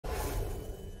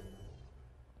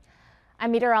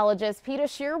I'm meteorologist Peter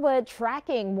Sherwood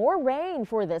tracking more rain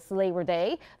for this Labor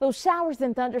Day. Those showers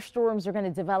and thunderstorms are going to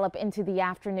develop into the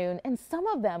afternoon, and some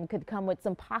of them could come with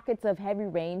some pockets of heavy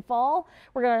rainfall.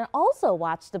 We're going to also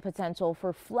watch the potential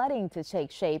for flooding to take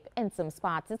shape in some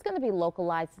spots. It's going to be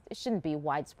localized. It shouldn't be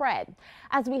widespread.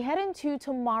 As we head into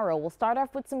tomorrow, we'll start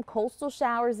off with some coastal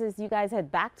showers as you guys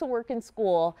head back to work and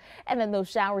school, and then those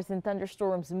showers and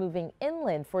thunderstorms moving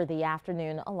inland for the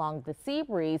afternoon along the sea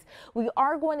breeze. We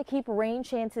are going to keep rain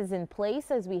chances in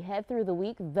place as we head through the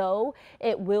week, though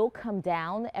it will come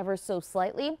down ever so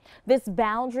slightly. This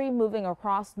boundary moving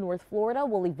across North Florida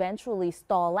will eventually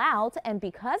stall out, and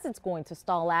because it's going to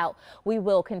stall out, we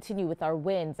will continue with our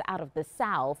winds out of the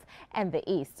south and the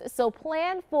east. So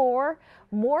plan for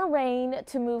more rain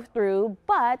to move through,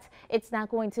 but it's not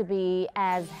going to be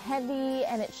as heavy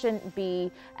and it shouldn't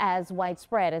be as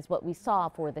widespread as what we saw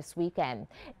for this weekend.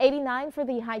 89 for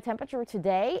the high temperature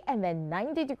today, and then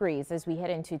 90 degrees as we head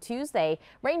into Tuesday.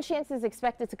 Rain chances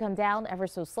expected to come down ever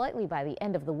so slightly by the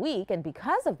end of the week, and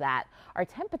because of that, our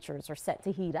temperatures are set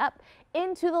to heat up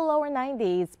into the lower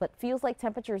 90s, but feels like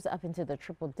temperatures up into the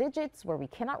triple digits, where we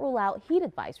cannot rule out heat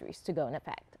advisories to go in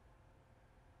effect.